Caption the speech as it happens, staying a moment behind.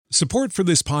Support for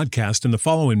this podcast and the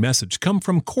following message come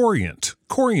from Corient.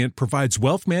 Corient provides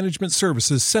wealth management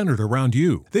services centered around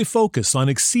you. They focus on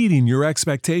exceeding your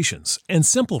expectations and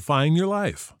simplifying your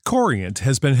life. Corient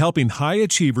has been helping high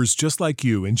achievers just like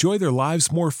you enjoy their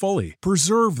lives more fully,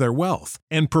 preserve their wealth,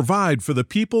 and provide for the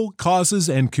people, causes,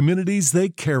 and communities they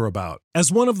care about. As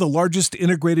one of the largest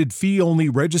integrated fee-only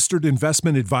registered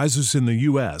investment advisors in the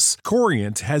U.S.,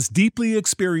 Corient has deeply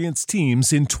experienced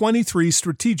teams in 23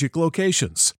 strategic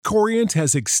locations. Corient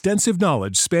has extensive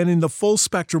knowledge spanning the full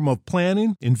spectrum of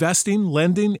planning, investing,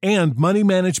 lending, and money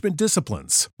management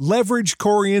disciplines. Leverage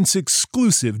Corient's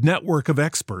exclusive network of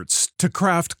experts to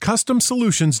craft custom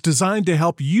solutions designed to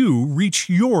help you reach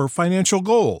your financial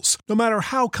goals, no matter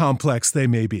how complex they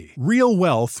may be. Real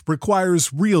wealth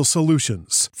requires real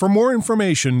solutions. For more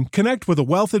information, connect with a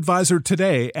wealth advisor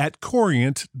today at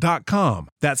Corient.com.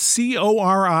 That's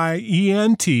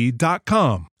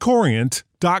Corient.com.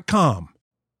 Corient.com.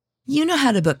 You know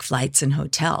how to book flights and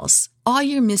hotels. All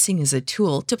you're missing is a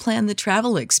tool to plan the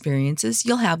travel experiences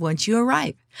you'll have once you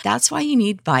arrive. That's why you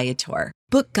need Viator.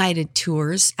 Book guided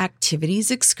tours,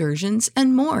 activities, excursions,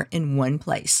 and more in one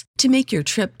place to make your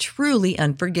trip truly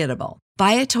unforgettable.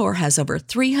 Viator has over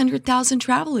 300,000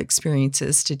 travel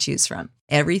experiences to choose from.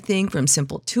 Everything from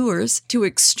simple tours to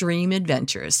extreme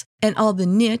adventures and all the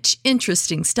niche,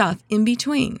 interesting stuff in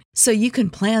between. So you can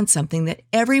plan something that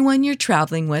everyone you're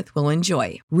traveling with will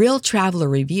enjoy. Real traveler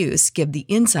reviews give the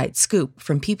inside scoop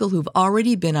from people who've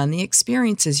already been on the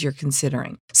experiences you're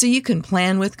considering. So you can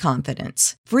plan with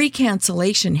confidence. Free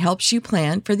cancellation helps you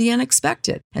plan for the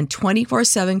unexpected. And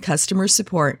 24/7 customer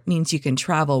support means you can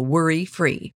travel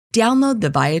worry-free. Download the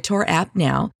Viator app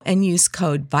now and use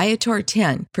code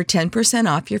Viator10 for 10%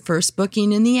 off your first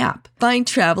booking in the app. Find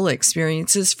travel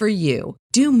experiences for you.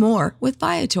 Do more with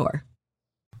Viator.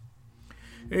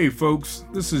 Hey folks,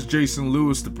 this is Jason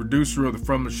Lewis, the producer of the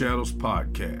From the Shadows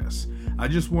podcast. I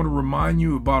just want to remind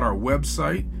you about our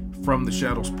website,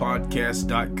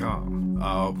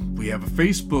 FromTheShadowsPodcast.com. We have a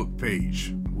Facebook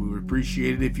page. We would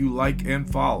appreciate it if you like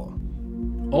and follow.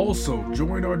 Also,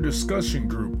 join our discussion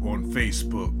group on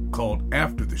Facebook called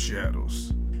After the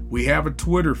Shadows. We have a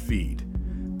Twitter feed.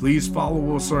 Please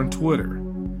follow us on Twitter.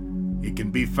 It can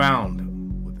be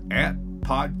found with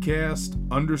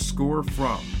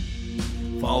 @podcast_from.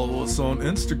 Follow us on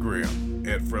Instagram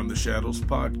 @From the Shadows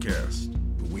Podcast.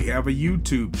 We have a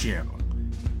YouTube channel.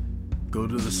 Go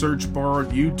to the search bar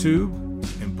of YouTube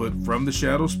and put From the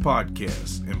Shadows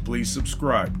Podcast, and please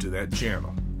subscribe to that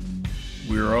channel.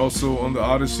 We are also on the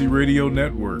Odyssey Radio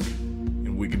Network,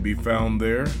 and we can be found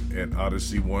there at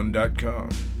odyssey1.com.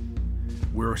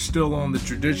 We're still on the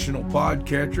traditional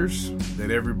podcatchers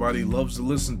that everybody loves to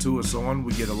listen to us on.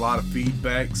 We get a lot of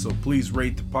feedback, so please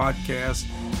rate the podcast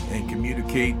and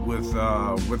communicate with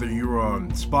whether you're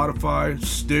on Spotify,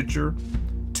 Stitcher,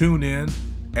 TuneIn,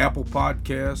 Apple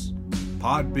Podcasts,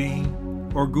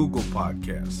 Podbean, or Google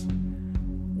Podcasts.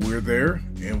 We're there,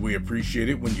 and we appreciate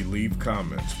it when you leave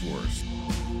comments for us.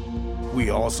 We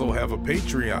also have a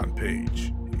Patreon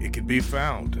page. It can be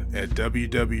found at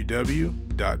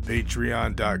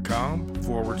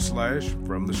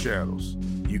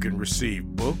www.patreon.com/FromTheShadows. You can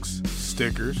receive books,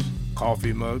 stickers,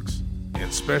 coffee mugs,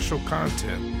 and special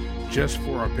content just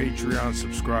for our Patreon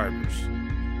subscribers.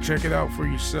 Check it out for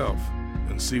yourself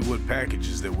and see what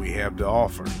packages that we have to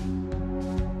offer.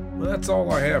 Well, that's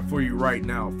all I have for you right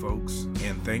now, folks,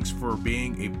 and thanks for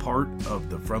being a part of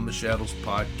the From the Shadows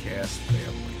podcast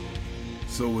family.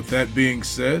 So with that being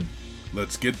said,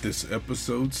 let's get this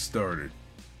episode started.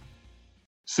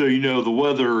 So, the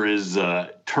weather is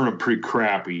turning pretty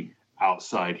crappy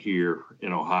outside here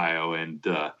in Ohio, and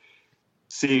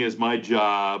seeing as my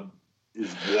job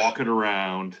is walking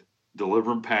around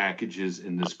delivering packages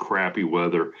in this crappy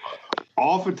weather,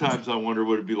 oftentimes I wonder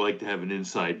what it'd be like to have an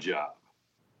inside job.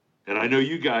 And I know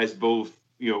you guys both,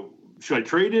 should I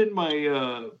trade in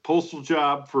my postal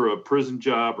job for a prison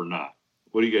job or not?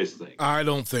 What do you guys think? I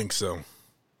don't think so.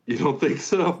 You don't think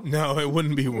so? No, it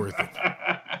wouldn't be worth it.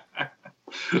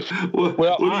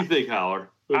 What do you think, Holler?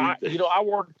 I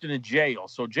worked in a jail.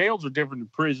 So jails are different than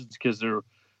prisons because they're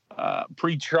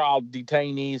pre-trial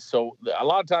detainees. So a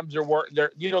lot of times they're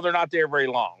not there very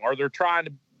long, or they're trying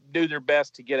to do their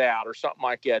best to get out or something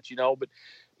like that,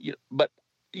 But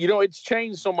it's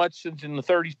changed so much since in the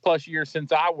 30 plus years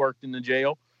since I worked in the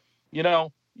jail. You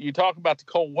talk about the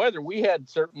cold weather. We had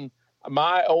the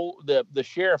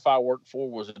sheriff I worked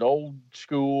for was an old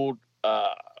school,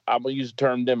 I'm going to use the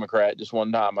term Democrat just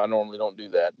one time. I normally don't do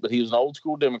that, but he was an old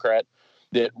school Democrat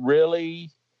that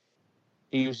really,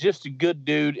 he was just a good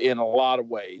dude in a lot of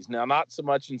ways. Now, not so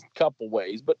much in a couple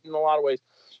ways, but in a lot of ways.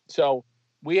 So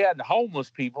we had the homeless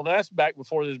people. Now, that's back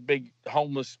before this big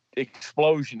homeless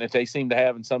explosion that they seem to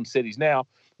have in some cities now.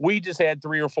 We just had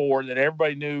 3 or 4 that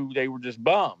everybody knew they were just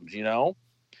bums, you know.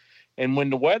 And when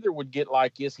the weather would get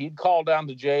like this, he'd call down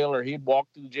to jail, or he'd walk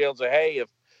to the jail and say, hey,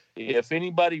 if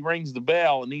anybody rings the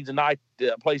bell and needs a night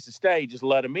place to stay, just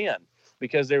let them in.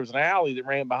 Because there was an alley that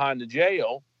ran behind the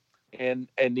jail, and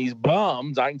these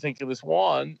bums, I can think of this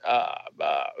one,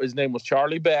 his name was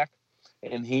Charlie Beck,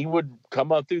 and he would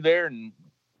come up through there, and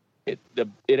it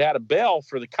had a bell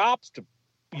for the cops to,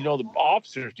 you know, the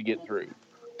officers to get through.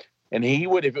 And he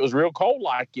would, if it was real cold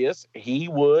like this, he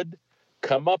would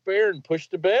come up there and push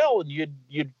the bell, and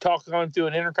you'd talk on through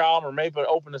an intercom or maybe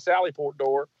open the sally port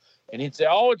door, and he'd say,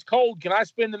 "Oh, it's cold. Can I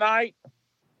spend the night?"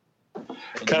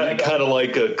 Kind of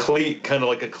like a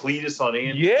Cletus on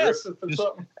Andy yes, Griffith or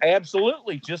something.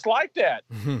 Absolutely, just like that.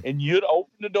 And you'd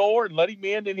open the door and let him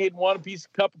in, and he'd want a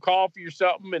cup of coffee or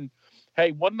something. And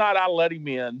hey, one night I let him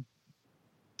in,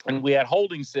 and we had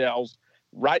holding cells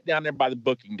right down there by the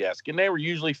booking desk, and they were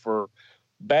usually for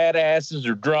badasses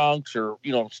or drunks or,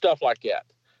 you know, stuff like that.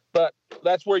 But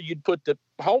that's where you'd put the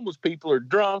homeless people or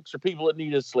drunks or people that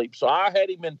needed sleep. So I had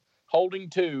him in holding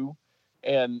 2,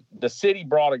 and the city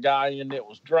brought a guy in that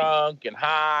was drunk and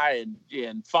high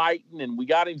and fighting, and we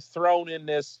got him thrown in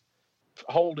this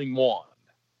holding 1.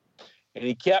 And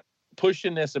he kept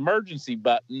pushing this emergency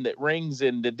button that rings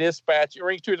in the dispatch. It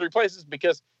rings 2 or 3 places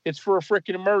because it's for a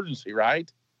freaking emergency, right?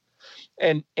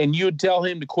 And you would tell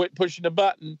him to quit pushing the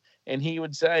button, and he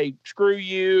would say, "Screw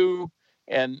you."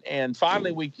 And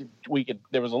finally we could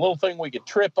there was a little thing we could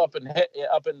trip up in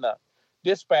the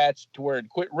dispatch to where it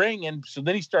quit ringing. So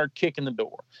then he started kicking the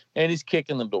door, and he's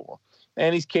kicking the door,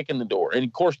 and he's kicking the door. And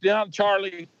of course, down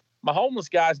Charlie, my homeless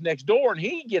guy's next door, and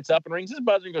he gets up and rings his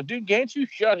buzzer and goes, "Dude, can't you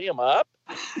shut him up?"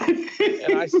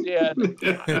 And I said,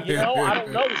 "You know, I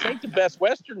don't know. This ain't the Best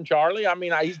Western, Charlie. I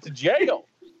mean, he's to jail."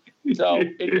 So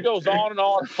it goes on and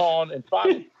on and on. And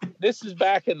finally, this is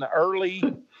back in the early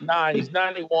 90s,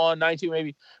 91, 92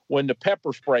 maybe, when the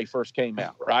pepper spray first came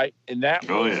out, right? And that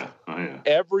was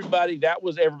everybody. That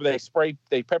was everybody.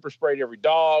 They pepper sprayed every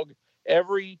dog.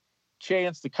 Every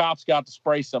chance the cops got to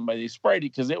spray somebody, they sprayed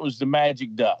it because it was the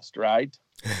magic dust, right?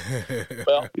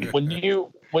 Well, when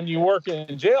you work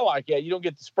in jail like that, you don't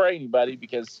get to spray anybody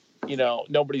because, you know,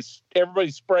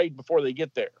 everybody's sprayed before they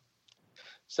get there.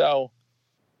 So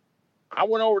I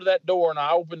went over to that door and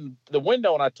I opened the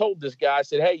window and I told this guy, I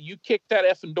said, "Hey, you kick that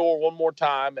effing door one more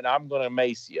time and I'm going to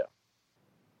mace you."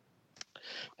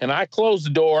 And I closed the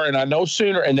door, and I no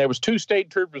sooner, and there was 2 state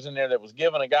troopers in there that was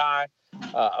giving a guy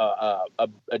a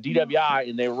DWI,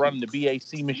 and they were running the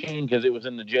BAC machine because it was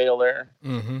in the jail there.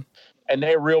 Mm-hmm. And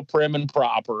they're real prim and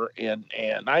proper. And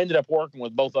I ended up working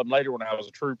with both of them later when I was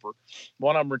a trooper.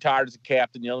 One of them retired as a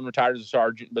captain, the other one retired as a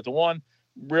sergeant. But the one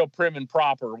real prim and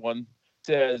proper one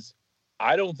says,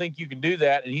 "I don't think you can do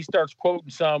that." And he starts quoting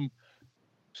some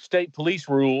state police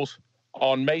rules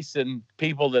on macing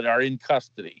people that are in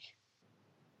custody.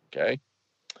 Okay.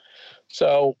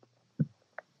 So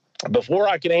before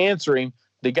I can answer him,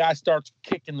 the guy starts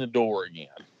kicking the door again.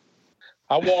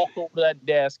 I walk over to that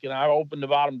desk and I open the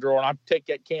bottom drawer and I take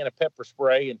that can of pepper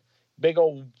spray and big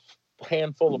old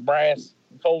handful of brass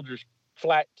soldiers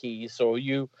flat keys. So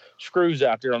you screws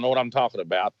out there don't know what I'm talking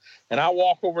about. And I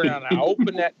walk over and I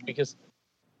open that because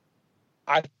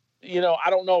I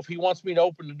don't know if he wants me to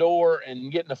open the door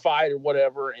and get in a fight or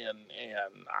whatever. And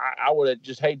I would have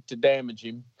just hated to damage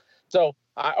him. So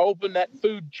I opened that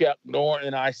food truck door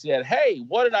and I said, "Hey,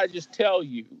 what did I just tell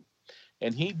you?"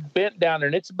 And he bent down there,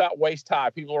 and it's about waist high.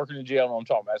 People working in jail know what I'm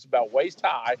talking about. It's about waist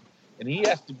high. And he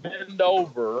has to bend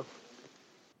over.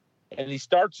 And he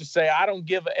starts to say, "I don't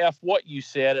give a F what you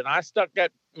said." And I stuck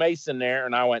that mace in there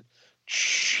and I went,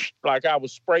 shh, like I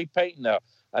was spray painting an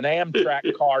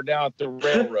Amtrak car down at the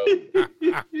railroad.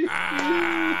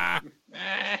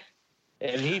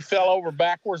 And he fell over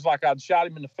backwards like I'd shot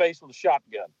him in the face with a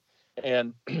shotgun.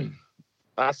 And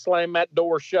I slammed that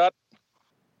door shut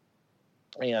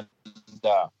and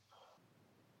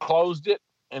closed it.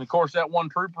 And of course, that one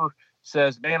trooper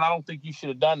says, "Man, I don't think you should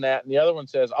have done that." And the other one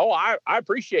says, "Oh, I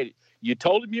appreciate it. You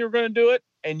told him you were going to do it,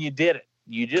 and you did it.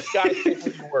 You just got to stick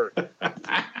with your word."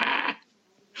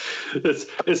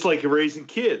 It's like you're raising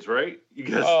kids, right?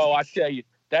 I tell you,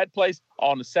 that place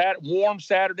on a warm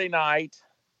Saturday night,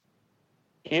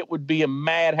 it would be a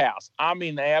madhouse. I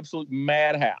mean, the absolute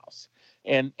madhouse.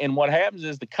 And what happens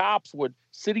is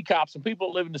city cops and people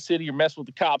that live in the city or mess with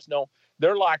the cops know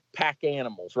they're like pack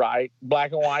animals, right?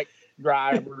 Black and white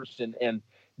drivers. And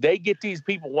they get these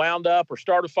people wound up or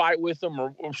start a fight with them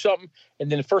or something.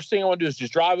 And then the first thing I want to do is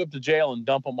just drive up to jail and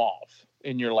dump them off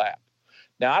in your lap.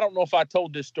 Now, I don't know if I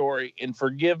told this story, and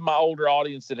forgive my older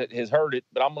audience that has heard it,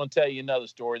 but I'm going to tell you another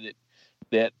story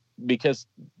that because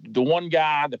the one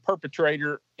guy, the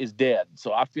perpetrator, is dead.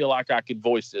 So I feel like I could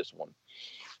voice this one.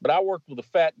 But I worked with a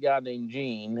fat guy named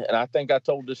Gene, and I think I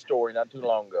told this story not too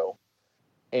long ago.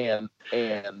 And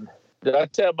did I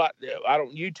tell about,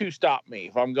 you two stop me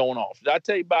if I'm going off. Did I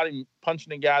tell you about him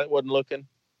punching a guy that wasn't looking?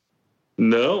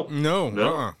 No.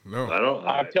 I don't.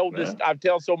 I've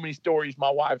told so many stories. My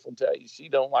wife will tell you. She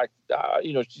don't like,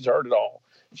 she's heard it all.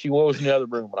 She was in the other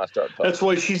room when I started talking. That's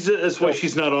why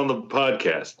she's not on the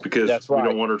podcast, because we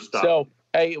don't want her to stop. So,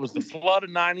 hey, it was the flood of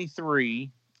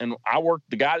 93, and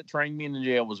the guy that trained me in the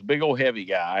jail was a big old heavy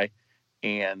guy,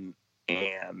 and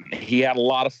he had a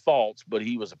lot of faults, but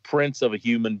he was a prince of a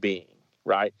human being,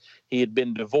 right? He had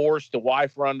been divorced. The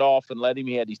wife run off and let him.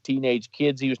 He had these teenage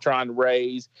kids he was trying to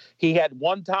raise. He had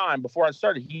one time, before I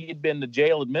started, he had been the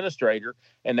jail administrator,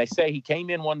 and they say he came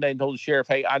in one day and told the sheriff,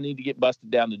 hey, I need to get busted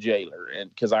down the jailer, and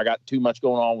because I got too much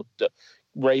going on with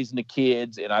raising the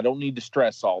kids, and I don't need to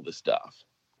stress all this stuff.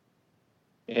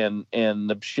 And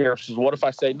the sheriff says, what if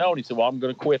I say no? And he said, well, I'm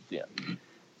going to quit then.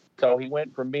 So he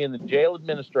went from being the jail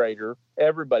administrator,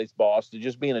 everybody's boss, to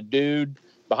just being a dude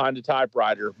behind a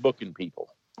typewriter booking people.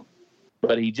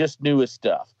 But he just knew his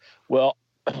stuff. Well,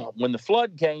 when the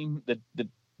flood came,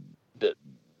 the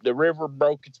river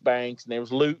broke its banks, and there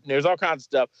was loot, and there was all kinds of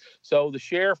stuff. So the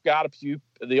sheriff got a few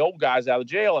of the old guys out of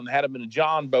jail and had them in a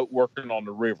John boat working on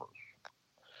the river.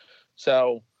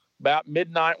 So about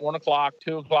midnight, 1 o'clock,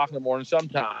 2 o'clock in the morning,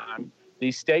 sometime,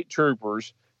 these state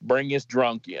troopers bring this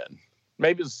drunk in.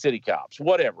 Maybe it was city cops,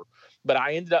 whatever. But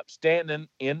I ended up sitting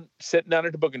down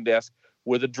at the booking desk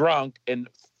with a drunk. And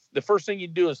the first thing you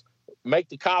do is make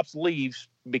the cops leave,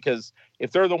 because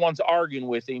if they're the ones arguing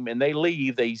with him and they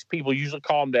leave, these people usually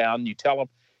calm down. You tell them,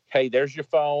 hey, there's your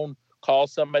phone. Call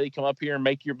somebody, come up here and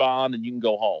make your bond, and you can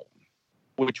go home,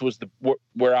 which was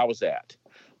where I was at.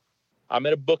 I'm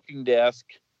at a booking desk.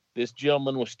 This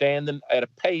gentleman was standing at a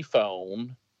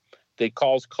payphone that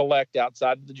calls collect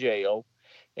outside of the jail.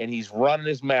 And he's running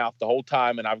his mouth the whole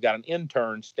time, and I've got an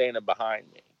intern standing behind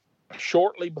me.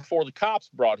 Shortly before the cops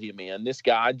brought him in, this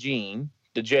guy, Gene,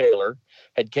 the jailer,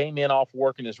 had came in off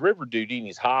working his river duty, and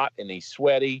he's hot and he's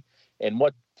sweaty. And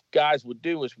what guys would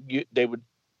do is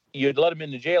you'd let him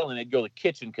in the jail, and they'd go to the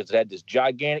kitchen, because it had this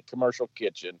gigantic commercial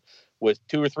kitchen with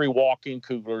 2 or 3 walk-in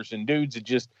coolers, and dudes would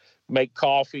just make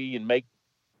coffee and make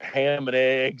ham and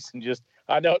eggs, and just,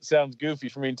 I know it sounds goofy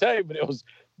for me to tell you, but it was,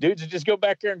 dudes would just go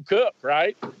back there and cook,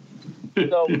 right?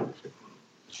 So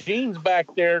Gene's back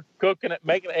there cooking it,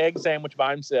 making an egg sandwich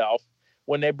by himself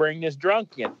when they bring this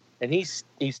drunk in. And he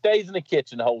stays in the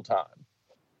kitchen the whole time.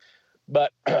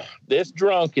 But this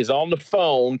drunk is on the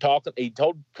phone talking. He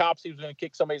told cops he was going to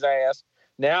kick somebody's ass.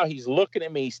 Now he's looking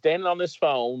at me, standing on this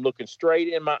phone, looking straight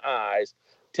in my eyes,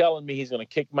 telling me he's going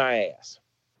to kick my ass.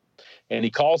 And he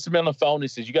calls him on the phone. He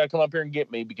says, you got to come up here and get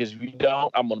me, because if you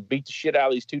don't, I'm going to beat the shit out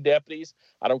of these 2 deputies.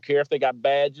 I don't care if they got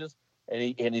badges.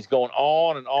 And he's going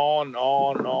on and on and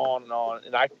on and on and on.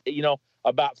 And I,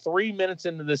 about 3 minutes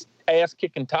into this ass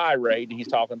kicking tirade, he's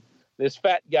talking, this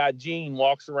fat guy, Gene,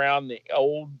 walks around the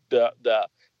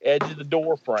edge of the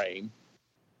door frame,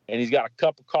 and he's got a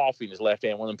cup of coffee in his left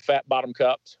hand, one of them fat bottom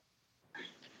cups.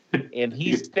 And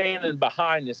he's standing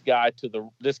behind this guy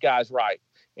this guy's right.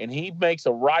 And he makes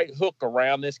a right hook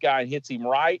around this guy and hits him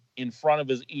right in front of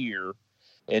his ear.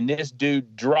 And this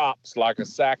dude drops like a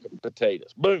sack of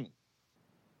potatoes. Boom.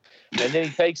 And then he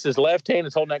takes his left hand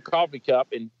that's holding that coffee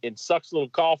cup and sucks a little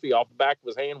coffee off the back of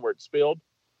his hand where it spilled.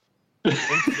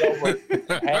 Reaches over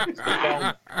and hangs the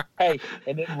phone. Hey,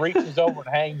 and then reaches over and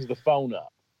hangs the phone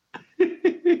up.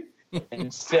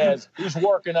 And says, who's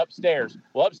working upstairs?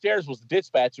 Well, upstairs was the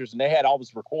dispatchers, and they had all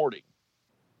this recording.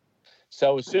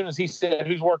 So as soon as he said,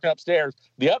 who's working upstairs,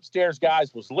 the upstairs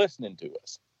guys was listening to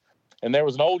us. And there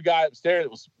was an old guy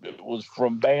upstairs that was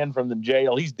banned from the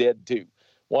jail. He's dead too,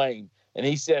 Wayne. And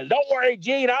he said, don't worry,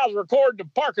 Gene, I was recording the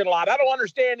parking lot. I don't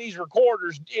understand these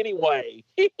recorders anyway.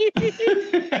 So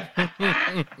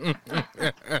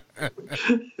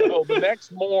the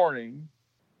next morning,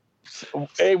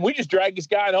 and we just dragged this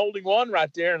guy in holding one right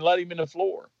there and let him in the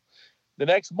floor. The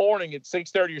next morning at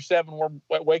 6:30 or 7,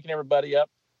 we're waking everybody up.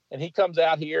 And he comes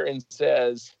out here and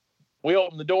says, we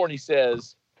open the door, and he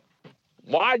says,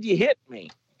 why'd you hit me?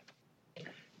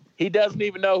 He doesn't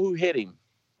even know who hit him.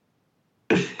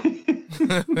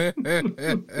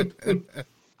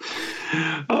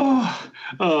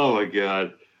 Oh my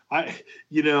God.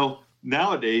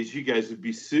 Nowadays you guys would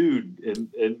be sued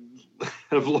and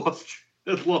have lost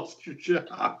your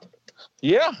job.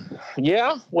 Yeah.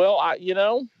 Well,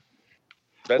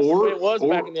 that's the way it was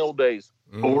back in the old days.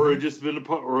 or it just been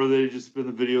or they just been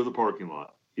the video of the parking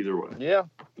lot. Either way.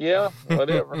 Yeah,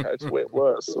 whatever. That's what it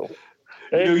was. So,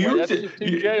 you that's just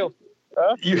two jails.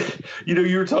 Huh? You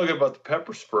were talking about the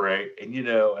pepper spray, and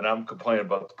and I'm complaining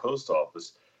about the post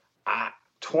office.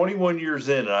 21 years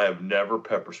in, and I have never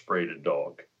pepper sprayed a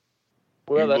dog.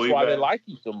 Well, that's why they like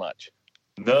you so much.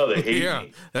 No, they hate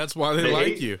me. That's why they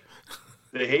like you.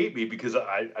 They hate me because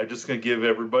I'm just going to give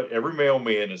every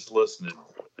mailman that's listening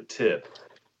a tip.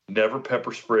 Never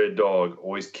pepper spray a dog.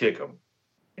 Always kick them.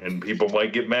 And people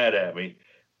might get mad at me,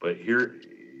 but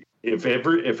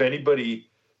if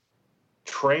anybody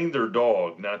trained their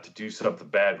dog not to do something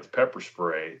bad with pepper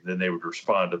spray, then they would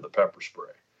respond to the pepper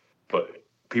spray. But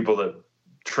people that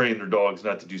train their dogs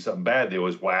not to do something bad, they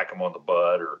always whack them on the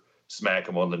butt or smack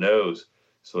them on the nose.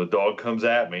 So a dog comes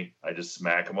at me, I just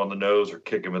smack them on the nose or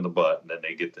kick them in the butt, and then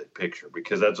they get the picture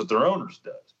because that's what their owners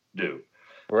do.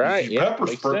 Right? Yeah. Pepper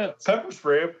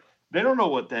spray. They don't know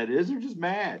what that is. They're just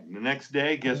mad. And the next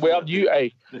day, guess what?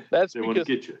 That's they want to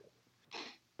get you.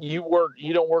 You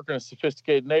don't work in a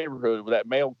sophisticated neighborhood with that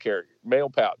mail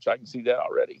pouch. I can see that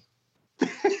already.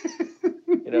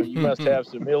 You must have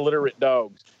some illiterate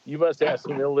dogs. You must have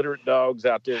some illiterate dogs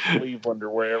out there in Cleveland or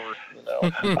wherever.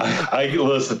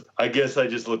 Listen. I guess I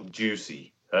just look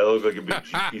juicy. I look like a big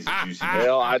piece of juicy.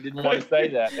 Well, I didn't want to say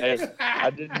that.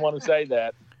 I didn't want to say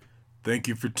that. Thank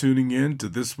you for tuning in to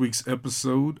this week's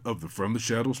episode of the From the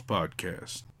Shadows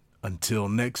podcast. Until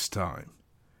next time,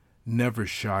 never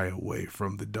shy away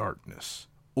from the darkness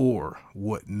or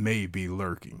what may be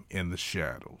lurking in the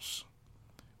shadows.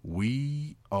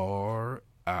 We are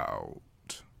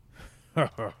out. God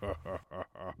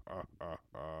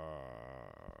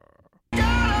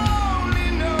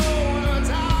only knows what's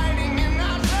hiding in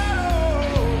our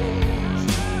shadows.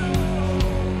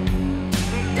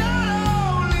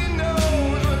 God only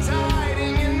knows what's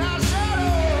hiding in our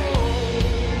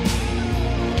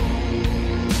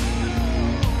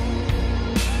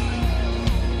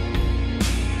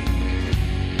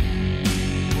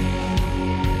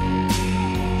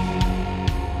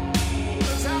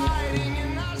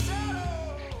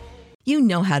You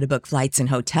know how to book flights and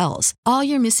hotels. All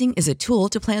you're missing is a tool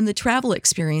to plan the travel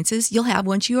experiences you'll have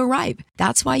once you arrive.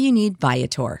 That's why you need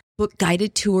Viator. Book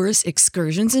guided tours,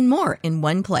 excursions, and more in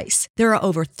one place. There are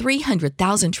over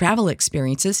 300,000 travel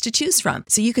experiences to choose from,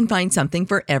 so you can find something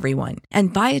for everyone.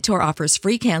 And Viator offers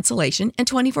free cancellation and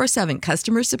 24/7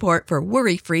 customer support for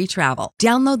worry-free travel.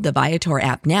 Download the Viator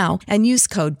app now and use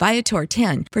code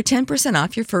Viator10 for 10%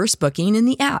 off your first booking in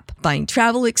the app. Find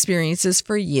travel experiences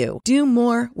for you. Do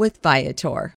more with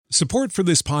Viator. Support for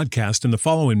this podcast and the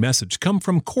following message come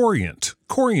from Corient.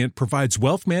 Corient provides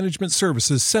wealth management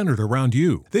services centered around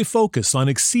you. They focus on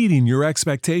exceeding your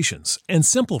expectations and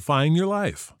simplifying your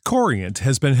life. Corient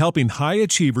has been helping high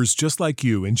achievers just like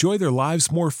you enjoy their lives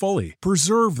more fully,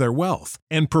 preserve their wealth,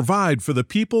 and provide for the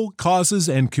people, causes,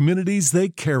 and communities they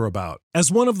care about. As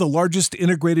one of the largest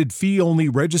integrated fee-only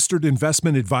registered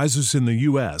investment advisors in the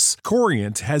U.S.,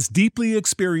 Corient has deeply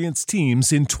experienced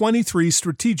teams in 23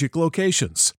 strategic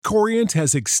locations. Corient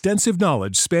has extensive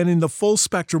knowledge spanning the full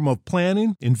spectrum of planning,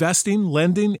 investing,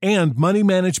 lending, and money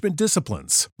management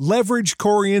disciplines. Leverage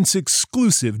Corient's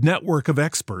exclusive network of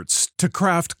experts to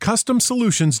craft custom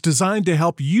solutions designed to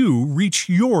help you reach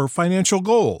your financial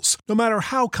goals, no matter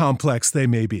how complex they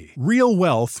may be. Real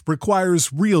wealth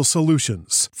requires real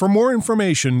solutions. For more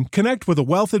information, connect with a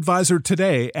wealth advisor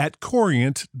today at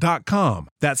Corient.com.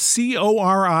 That's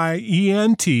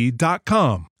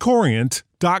Corient.com.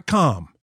 Corient.com.